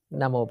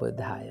Namo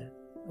Buddhaya.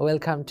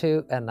 Welcome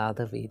to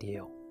another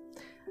video.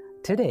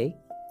 Today,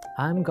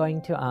 I'm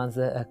going to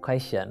answer a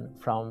question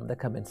from the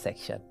comment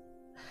section.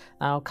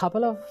 Now, a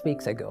couple of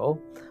weeks ago,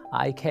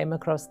 I came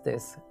across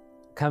this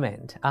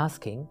comment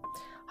asking,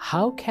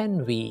 how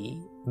can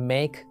we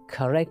make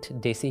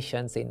correct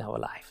decisions in our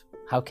life?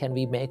 How can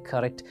we make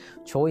correct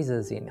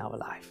choices in our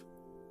life?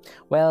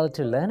 Well,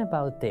 to learn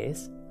about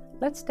this,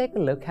 let's take a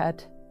look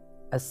at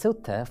a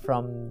sutta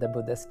from the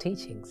Buddha's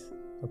teachings.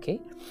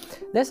 Okay,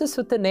 there's a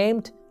sutta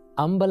named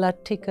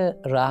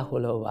Ambalattika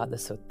Rahulovada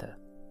Sutta.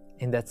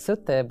 In that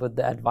sutta,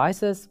 Buddha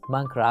advises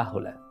monk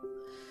Rahula.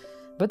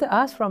 Buddha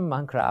asks from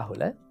monk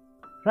Rahula,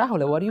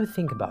 Rahula, what do you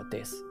think about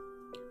this?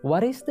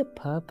 What is the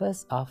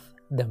purpose of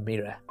the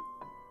mirror?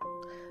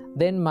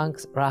 Then monk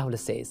Rahula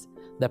says,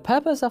 the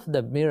purpose of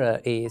the mirror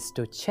is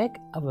to check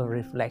our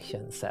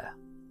reflection, sir.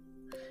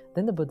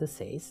 Then the Buddha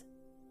says,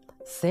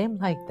 same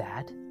like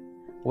that,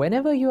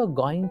 whenever you are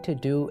going to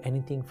do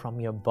anything from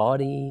your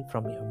body,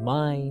 from your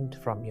mind,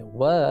 from your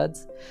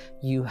words,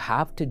 you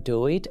have to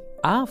do it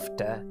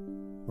after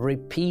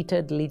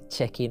repeatedly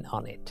checking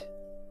on it.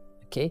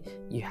 Okay?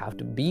 You have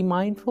to be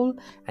mindful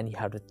and you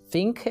have to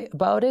think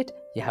about it,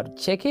 you have to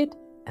check it,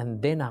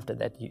 and then after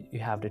that you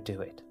have to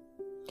do it.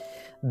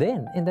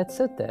 Then in that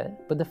sutta,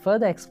 Buddha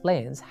further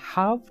explains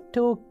how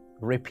to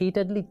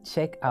repeatedly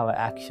check our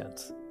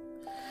actions.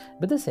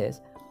 Buddha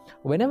says,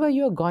 whenever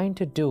you are going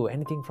to do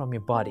anything from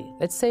your body,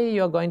 let's say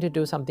you are going to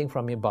do something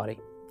from your body,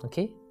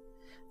 okay?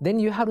 Then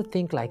you have to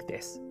think like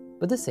this.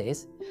 Buddha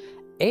says,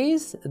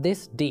 is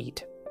this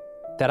deed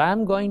that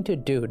I'm going to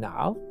do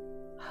now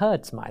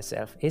hurts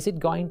myself? Is it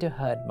going to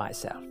hurt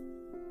myself?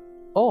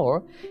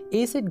 Or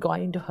is it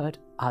going to hurt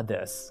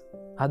others,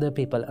 other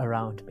people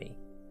around me?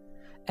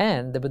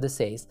 And the Buddha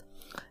says,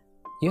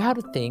 you have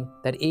to think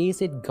that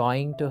is it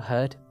going to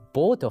hurt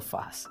both of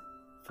us,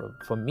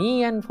 for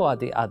me and for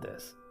the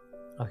others?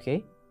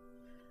 Okay?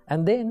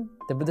 And then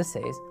the Buddha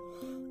says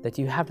that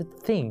you have to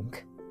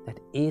think that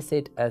is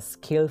it a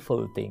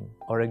skillful thing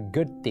or a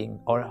good thing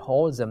or a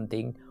wholesome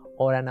thing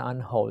or an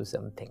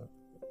unwholesome thing?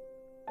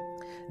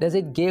 Does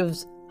it give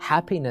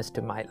happiness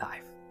to my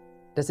life?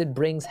 Does it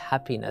bring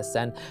happiness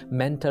and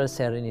mental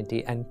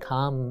serenity and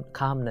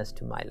calmness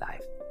to my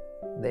life?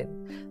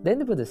 Then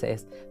the Buddha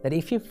says that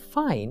if you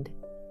find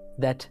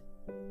that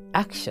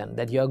action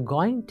that you're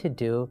going to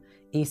do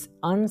is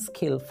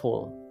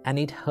unskillful and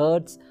it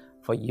hurts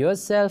for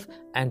yourself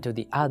and to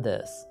the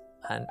others,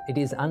 and it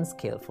is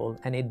unskillful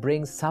and it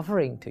brings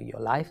suffering to your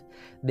life,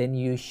 then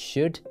you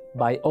should,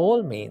 by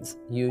all means,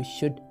 you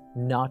should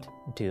not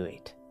do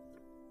it.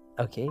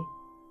 Okay?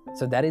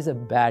 So that is a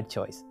bad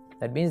choice.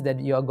 That means that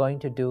you are going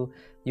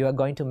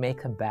to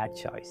make a bad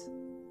choice.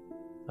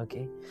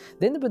 Okay?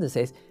 Then the Buddha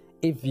says,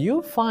 if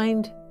you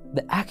find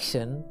the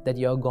action that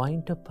you are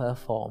going to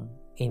perform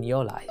in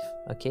your life,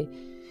 okay?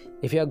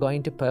 If you are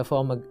going to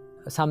perform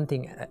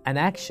an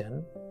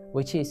action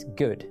which is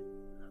good,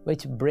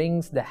 which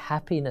brings the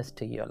happiness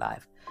to your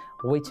life,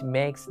 which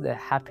makes the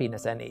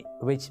happiness and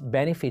which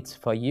benefits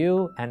for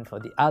you and for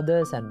the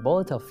others and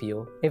both of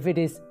you, if it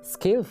is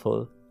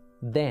skillful,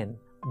 then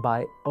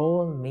by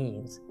all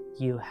means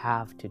you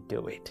have to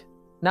do it.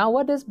 Now,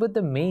 what does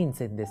Buddha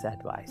means in this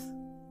advice?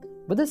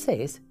 Buddha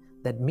says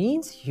that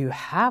means you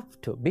have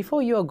to,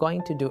 before you are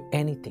going to do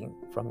anything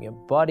from your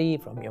body,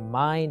 from your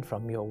mind,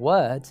 from your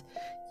words,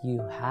 you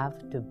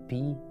have to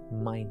be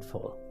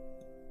mindful.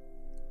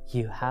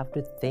 You have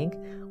to think,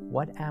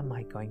 what am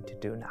I going to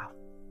do now?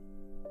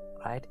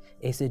 Right?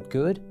 Is it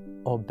good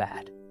or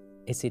bad?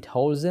 Is it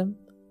wholesome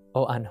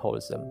or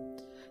unwholesome?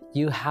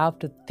 You have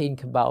to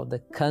think about the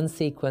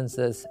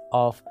consequences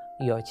of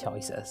your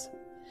choices.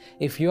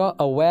 If you are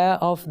aware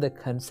of the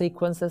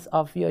consequences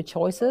of your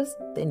choices,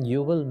 then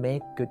you will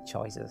make good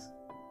choices.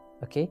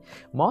 Okay?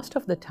 Most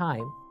of the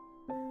time,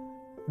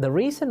 the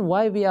reason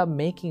why we are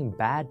making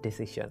bad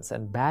decisions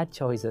and bad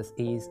choices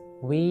is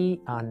we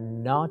are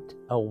not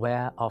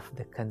aware of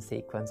the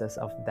consequences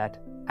of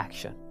that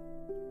action.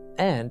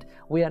 And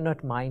we are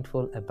not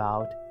mindful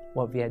about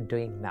what we are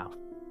doing now.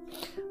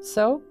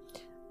 So,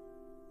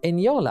 in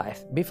your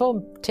life,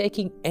 before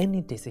taking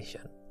any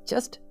decision,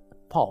 just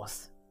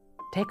pause.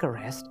 Take a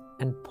rest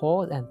and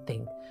pause and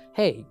think,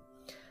 hey,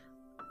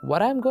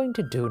 what I'm going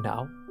to do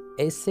now,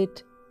 is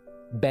it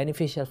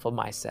beneficial for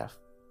myself?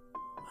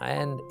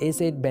 And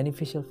is it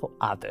beneficial for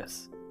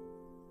others?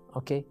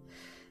 Okay?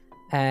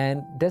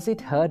 And does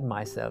it hurt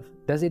myself?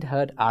 Does it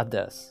hurt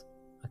others?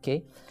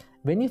 Okay?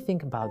 When you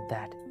think about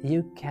that,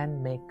 you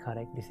can make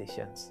correct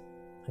decisions.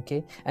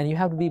 Okay? And you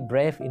have to be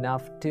brave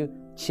enough to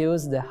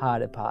choose the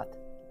harder path,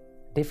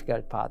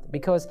 difficult path,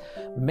 because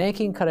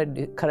making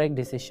correct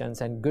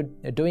decisions and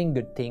doing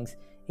good things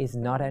is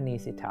not an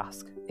easy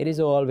task. It is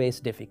always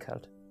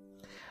difficult.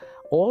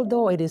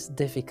 Although it is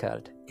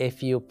difficult,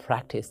 if you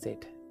practice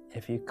it,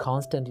 if you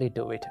constantly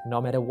do it,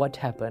 no matter what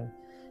happens,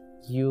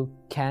 you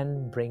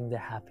can bring the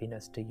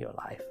happiness to your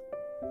life.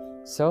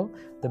 So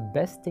the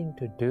best thing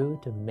to do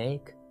to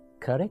make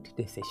correct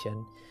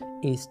decision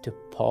is to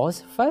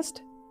pause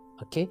first,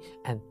 okay,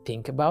 and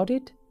think about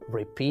it,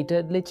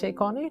 repeatedly check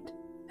on it,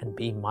 and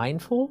be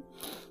mindful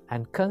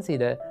and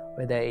consider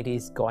whether it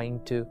is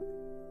going to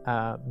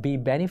be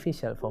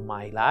beneficial for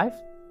my life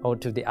or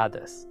to the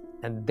others,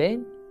 and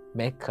then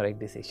make correct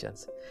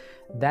decisions.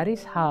 That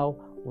is how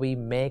we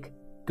make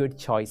good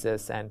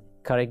choices and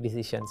correct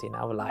decisions in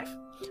our life.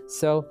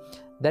 So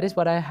that is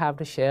what I have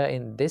to share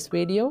in this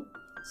video.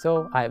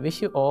 So I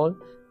wish you all,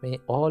 may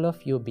all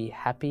of you be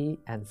happy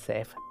and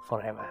safe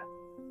forever.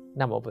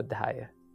 Namo Buddhaya.